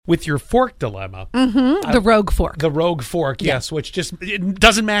with your fork dilemma. Mm-hmm. The Rogue fork. The Rogue fork, yes, which just it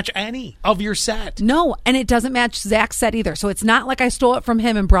doesn't match any of your set. No, and it doesn't match Zach's set either. So it's not like I stole it from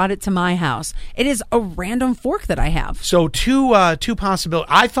him and brought it to my house. It is a random fork that I have. So two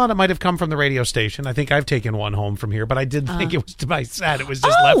possibilities. I thought it might have come from the radio station. I think I've taken one home from here, but I didn't think it was to my set. It was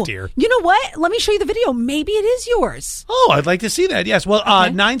just left here. You know what? Let me show you the video. Maybe it is yours. Oh, I'd like to see that. Yes. Well,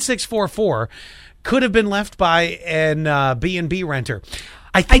 9644 could have been left by an B&B renter.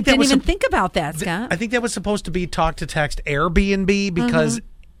 I didn't even think about that, Scott. I think that was supposed to be talk to text Airbnb because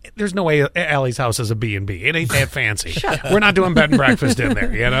there's no way Allie's house is a B&B. It ain't that fancy. We're not doing bed and breakfast in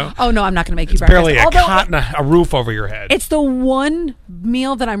there, you know? Oh, no, I'm not going to make you it's breakfast. Barely a cot and a roof over your head. It's the one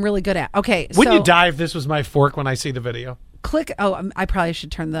meal that I'm really good at. Okay, Wouldn't you die if this was my fork when I see the video? Click. Oh, I probably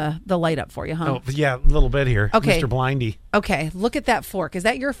should turn the light up for you, huh? Oh, yeah, a little bit here. Okay. Mr. Blindy. Okay, look at that fork. Is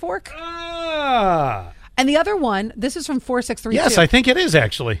that your fork? Ah. And the other one, this is from 4632. Yes, I think it is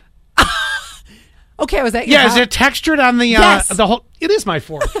actually. Okay, was that your is it textured on the the whole? It is my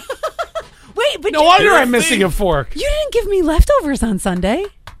fork. Wait, but no wonder I'm missing a fork. You didn't give me leftovers on Sunday.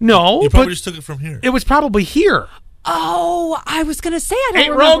 No, you probably just took it from here. It was probably here. Oh, I was going to say I don't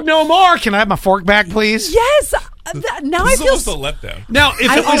Ain't remember. Rogue no more. Can I have my fork back, please? Yes. Now I feel so letdown. Now, if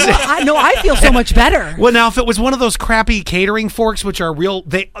it was, I feel so much better. Well, now if it was one of those crappy catering forks, which are real,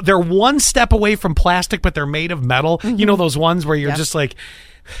 they're one step away from plastic, but they're made of metal. Mm-hmm. You know those ones where you're just like.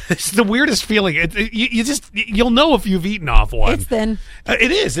 It's the weirdest feeling. You'll know if you've eaten off one. It's thin.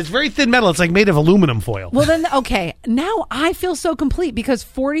 It is. It's very thin metal. It's like made of aluminum foil. Well, then, okay. Now I feel so complete because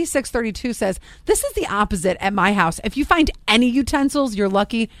 4632 says, this is the opposite at my house. If you find any utensils, you're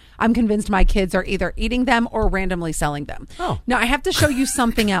lucky. I'm convinced my kids are either eating them or randomly selling them. Oh. Now I have to show you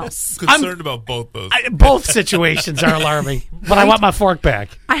something else. Concerned about both those. Both situations are alarming, but I want my fork back.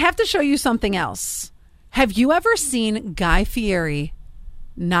 I have to show you something else. Have you ever seen Guy Fieri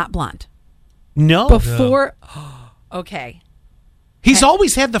not blonde? No. Before, okay. He's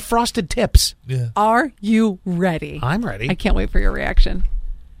always had the frosted tips. Yeah. Are you ready? I'm ready. I can't wait for your reaction.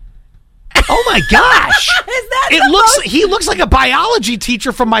 Oh my gosh! Is that he looks like a biology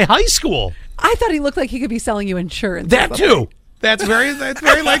teacher from my high school. I thought he looked like he could be selling you insurance. That too. That's very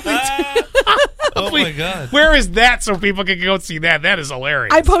likely. Oh my God! Where is that so people can go see that? That is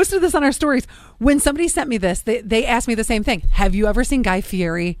hilarious. I posted this on our stories. When somebody sent me this, they asked me the same thing. Have you ever seen Guy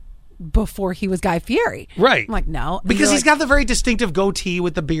Fieri before he was Guy Fieri? Right. I'm like, no. Because he's got the very distinctive goatee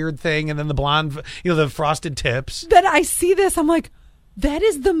with the beard thing and then the blonde, the frosted tips. Then I see this. I'm like, that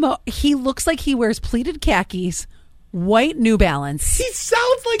is he looks like he wears pleated khakis, white New Balance. He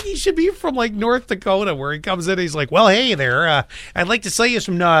sounds like he should be from like North Dakota, where he comes in and he's like, well, hey there, I'd like to sell you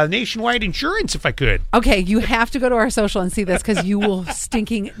some nationwide insurance if I could. Okay, you have to go to our social and see this because you will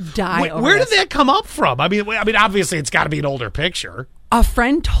stinking die over Where this. did that come up from? I mean, obviously it's got to be an older picture. A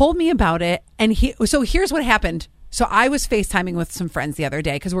friend told me about it, and so here's what happened. So I was FaceTiming with some friends the other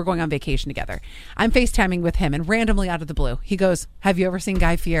day because we're going on vacation together. I'm FaceTiming with him, and randomly out of the blue, he goes, have you ever seen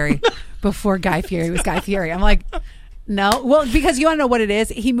Guy Fieri before Guy Fieri was Guy Fieri? I'm like, no. Well, because you want to know what it is?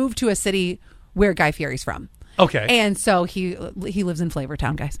 He moved to a city where Guy Fieri's from. Okay. And so he lives in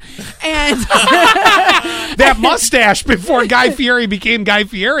Flavortown, guys. And that mustache before Guy Fieri became Guy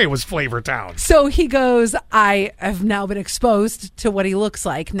Fieri was Flavortown. So he goes, I have now been exposed to what he looks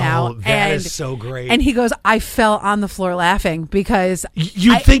like now. Oh, that is so great. And he goes, I fell on the floor laughing because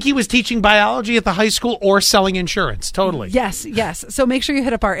you think he was teaching biology at the high school or selling insurance? Totally. Yes. So make sure you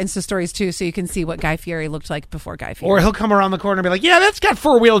hit up our Insta stories too so you can see what Guy Fieri looked like before Guy Fieri. Or he'll come around the corner and be like, yeah, that's got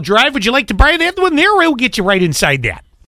 4-wheel drive. Would you like to buy that one there? We'll get you right inside that.